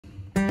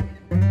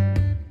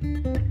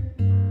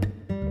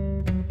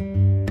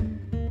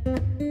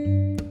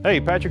Hey,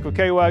 Patrick with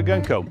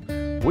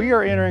KYGUNCO. We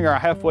are entering our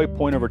halfway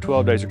point over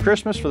 12 days of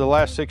Christmas. For the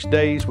last 6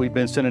 days, we've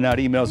been sending out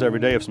emails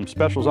every day of some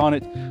specials on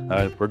it.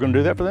 We're going to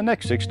do that for the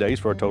next 6 days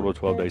for a total of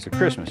 12 days of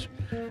Christmas.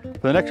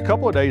 For the next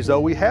couple of days,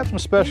 though, we have some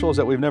specials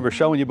that we've never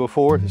shown you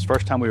before. This is the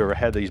first time we've ever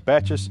had these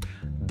batches.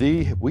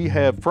 We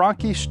have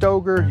Franchi,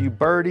 Stoeger,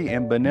 Uberti,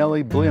 and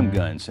Benelli Blem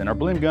guns. And our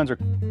Blem guns are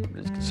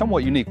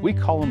somewhat unique. We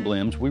call them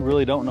Blems. We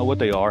really don't know what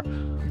they are.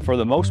 For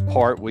the most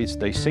part,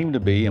 they seem to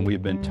be, and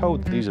we've been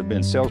told that these have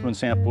been salesman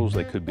samples.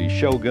 They could be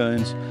show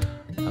guns,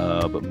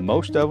 but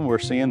most of them we're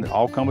seeing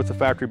all come with the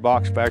factory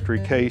box,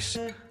 factory case.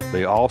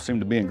 They all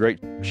seem to be in great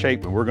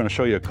shape, and we're going to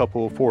show you a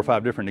couple, 4 or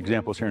 5 different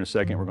examples here in a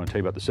second. We're going to tell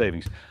you about the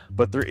savings.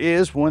 But there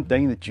is one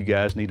thing that you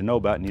guys need to know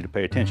about and need to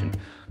pay attention.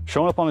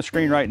 Showing up on the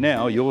screen right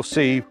now, you'll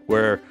see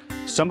where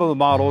some of the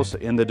models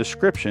in the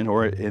description,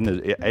 or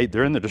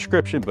they're in the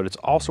description, but it's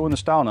also in the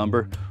style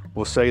number,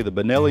 will say the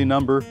Benelli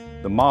number,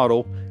 the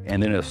model, and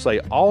then it'll say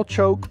all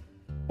choke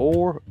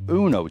or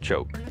Uno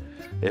choke.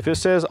 If it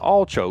says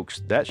all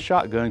chokes, that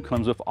shotgun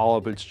comes with all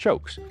of its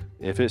chokes.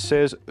 If it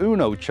says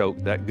Uno choke,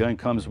 that gun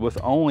comes with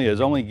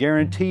is only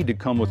guaranteed to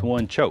come with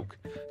 1 choke.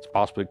 It's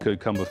possible it could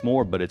come with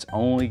more, but it's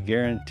only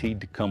guaranteed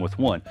to come with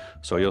 1.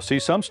 So you'll see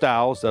some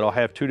styles that'll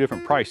have 2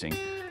 different pricing.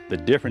 The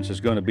difference is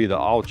going to be the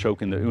all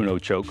choke and the Uno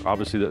choke.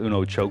 Obviously the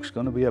Uno choke is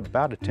going to be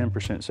about a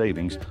 10%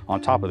 savings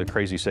on top of the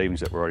crazy savings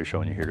that we're already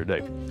showing you here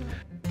today.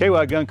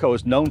 KYGUNCO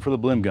is known for the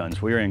Blem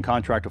guns. We are in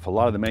contract with a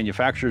lot of the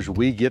manufacturers.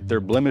 We get their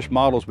blemish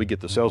models, we get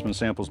the salesman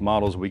samples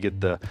models, we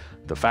get the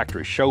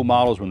factory show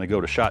models. When they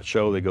go to SHOT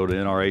Show, they go to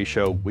NRA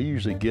show. We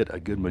usually get a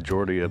good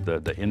majority of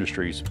the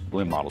industry's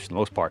Blem models for the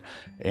most part.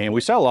 And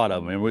we sell a lot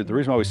of them. And the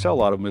reason why we sell a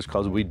lot of them is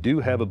because we do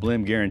have a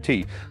Blem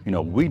guarantee. You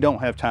know, we don't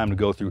have time to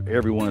go through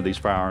every one of these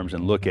firearms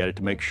and look at it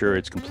to make sure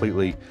it's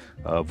completely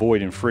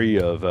void and free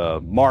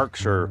of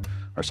marks or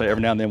say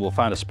every now and then we'll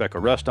find a speck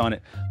of rust on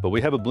it, but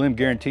we have a Blem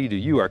guarantee to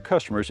you, our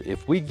customers.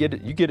 If we get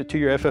it, you get it to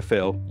your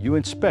FFL, you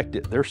inspect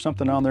it, there's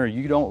something on there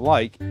you don't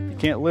like, you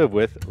can't live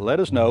with, let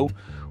us know.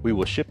 We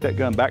will ship that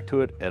gun back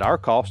to it at our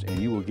cost, and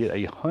you will get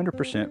a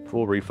 100%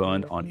 full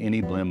refund on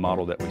any Blem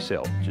model that we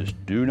sell.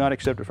 Just do not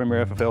accept it from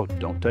your FFL,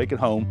 don't take it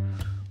home,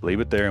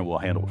 leave it there, and we'll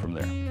handle it from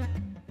there.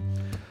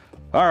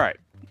 All right,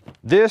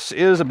 this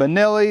is a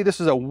Benelli,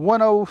 this is a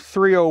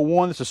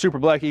 10301, this is a Super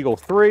Black Eagle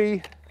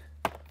 3.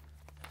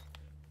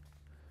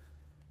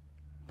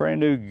 Brand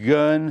new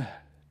gun.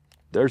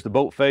 There's the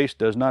bolt face,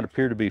 does not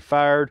appear to be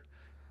fired.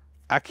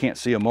 I can't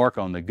see a mark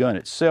on the gun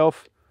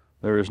itself.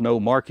 There is no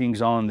markings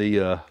on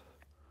the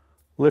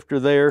lifter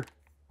there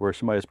where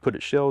somebody has put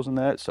its shells in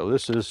that. So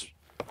this is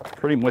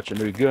pretty much a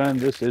new gun.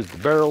 This is the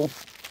barrel.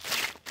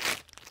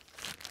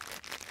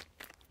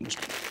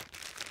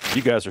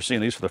 You guys are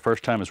seeing these for the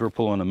first time as we're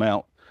pulling them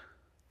out.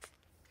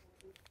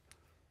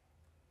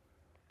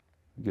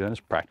 The gun is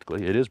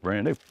it is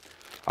brand new.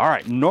 All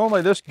right,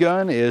 normally this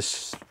gun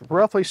is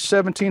roughly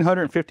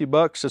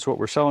 $1,750. That's what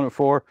we're selling it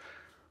for.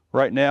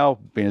 Right now,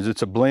 being as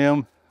it's a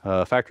Blem,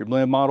 factory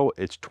Blem model,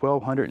 it's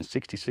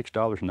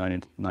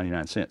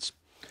 $1,266.99.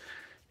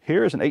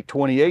 Here is an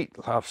 828.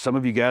 Some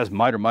of you guys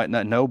might or might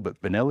not know, but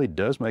Benelli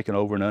does make an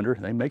over and under.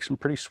 They make some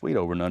pretty sweet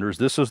over and unders.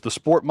 This is the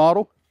sport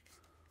model.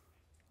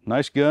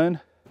 Nice gun.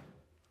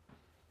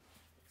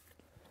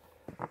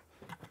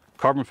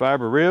 Carbon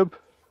fiber rib.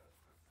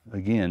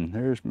 Again,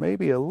 there's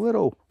maybe a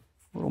little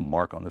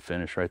mark on the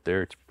finish right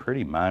there. It's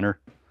pretty minor.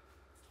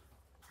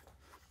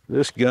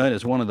 This gun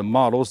is one of the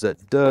models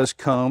that does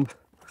come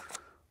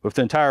with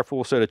the entire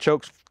full set of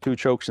chokes, 2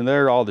 chokes in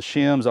there, all the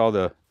shims, all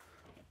the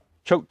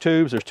choke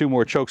tubes. There's 2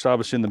 more chokes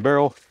obviously in the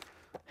barrel.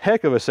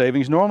 Heck of a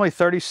savings. Normally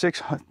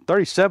 $3,700,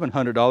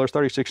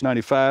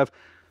 $3,695,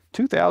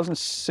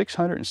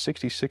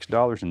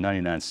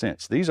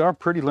 $2,666.99. These are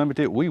pretty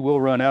limited. We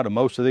will run out of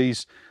most of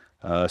these.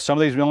 Some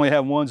of these we only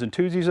have 1s and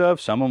 2s of.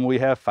 Some of them we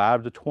have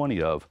 5 to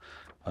 20 of.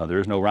 There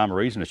is no rhyme or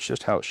reason. It's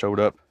just how it showed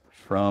up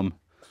from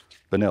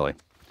Benelli.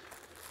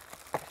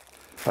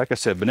 Like I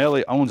said,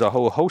 Benelli owns a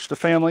whole host of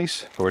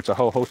families, or it's a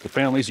whole host of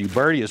families.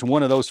 Uberti is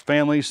one of those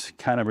families,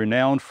 kind of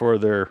renowned for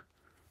their,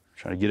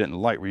 trying to get it in the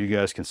light where you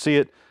guys can see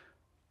it,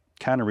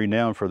 kind of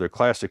renowned for their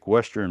classic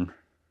Western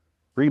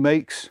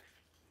remakes.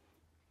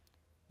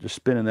 Just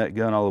spinning that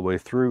gun all the way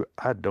through.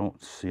 I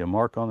don't see a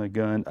mark on the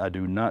gun. I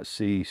do not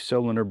see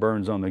cylinder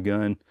burns on the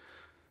gun,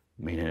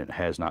 meaning it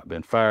has not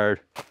been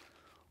fired.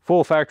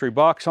 Full factory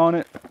box on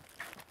it.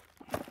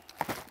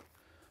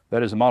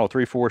 That is a model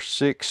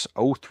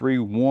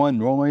 346031.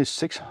 Normally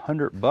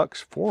 $600,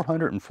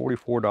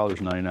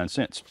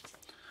 $444.99.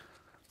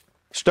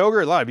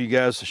 Stoeger, a lot of you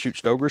guys shoot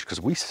Stoegers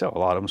because we sell a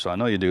lot of them, so I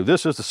know you do.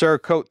 This is the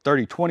Cerakote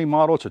 3020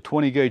 model. It's a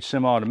 20 gauge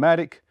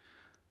semi-automatic.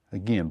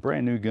 Again,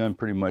 brand new gun,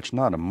 pretty much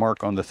not a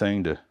mark on the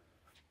thing.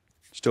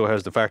 Still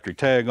has the factory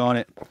tag on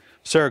it.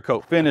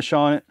 Cerakote finish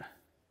on it.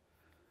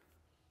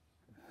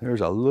 There's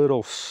a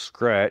little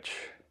scratch.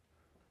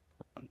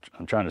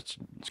 I'm trying to,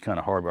 it's kind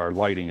of hard, our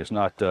lighting is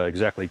not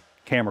exactly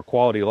camera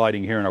quality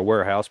lighting here in our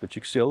warehouse, but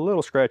you can see a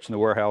little scratch in the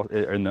warehouse,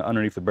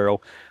 underneath the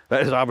barrel.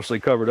 That is obviously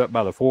covered up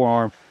by the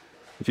forearm.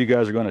 If you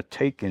guys are going to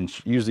take and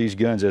use these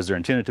guns as they're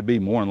intended to be,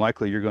 more than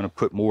likely you're going to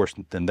put more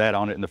than that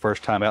on it in the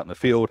first time out in the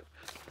field.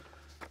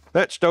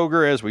 That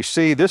Stoeger, as we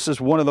see, this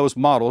is one of those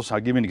models. I'll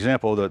give you an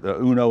example, the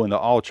Uno and the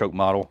all choke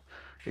model.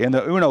 In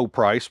the Uno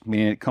price,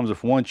 meaning it comes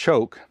with one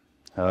choke,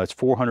 it's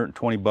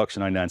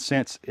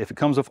 $420.99. If it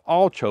comes with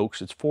all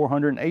chokes, it's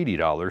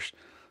 $480.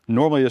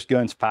 Normally this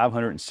gun's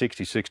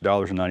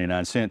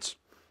 $566.99.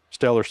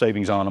 Stellar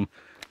savings on them.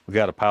 We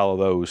got a pile of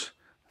those,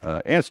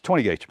 and it's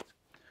 20 gauge.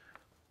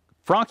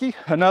 Franchi,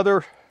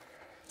 another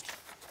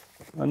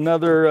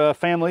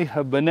family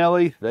of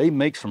Benelli. They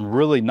make some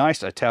really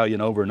nice Italian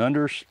over and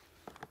unders.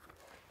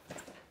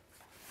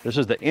 This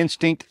is the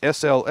Instinct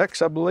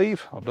SLX, I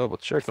believe. I'll double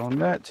check on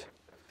that.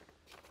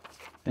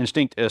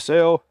 Instinct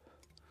SL.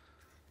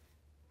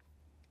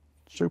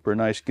 Super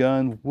nice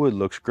gun. Wood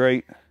looks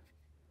great.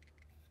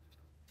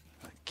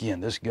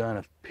 Again, this gun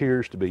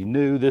appears to be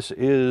new. This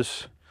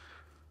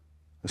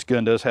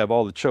gun does have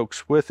all the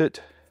chokes with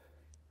it.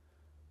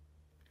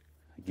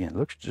 Again, it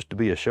looks just to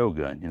be a show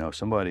gun. You know,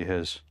 somebody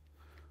has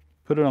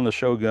put it on the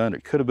show gun.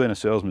 It could have been a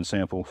salesman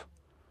sample,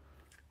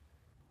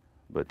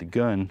 but the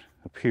gun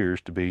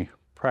appears to be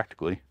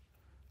practically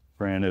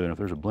brand new. And if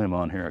there's a Blem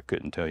on here, I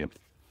couldn't tell you.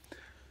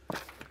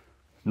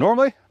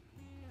 Normally,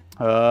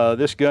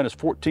 this gun is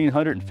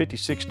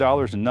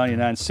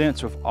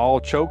 $1,456.99. With all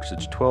chokes,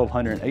 it's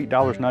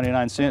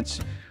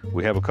 $1,208.99.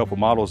 We have a couple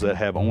models that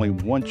have only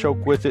one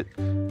choke with it,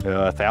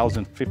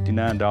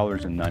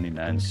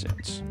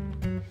 $1,059.99.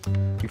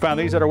 You find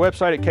these at our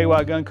website at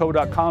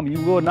KYGUNCO.com.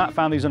 You will not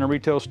find these in our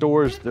retail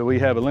stores. We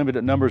have a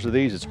limited numbers of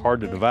these. It's hard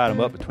to divide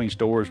them up between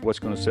stores, what's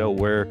going to sell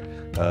where.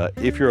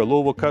 If you're a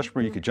Louisville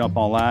customer, you could jump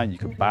online. You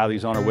could buy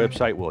these on our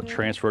website. We'll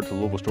transfer it to the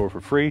Louisville store for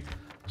free.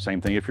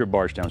 Same thing if you're a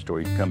Bardstown store.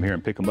 You can come here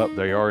and pick them up.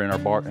 They are in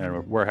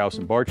our warehouse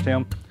in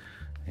Bardstown.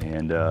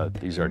 And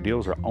these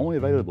deals are only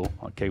available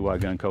on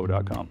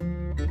KYGUNCO.com.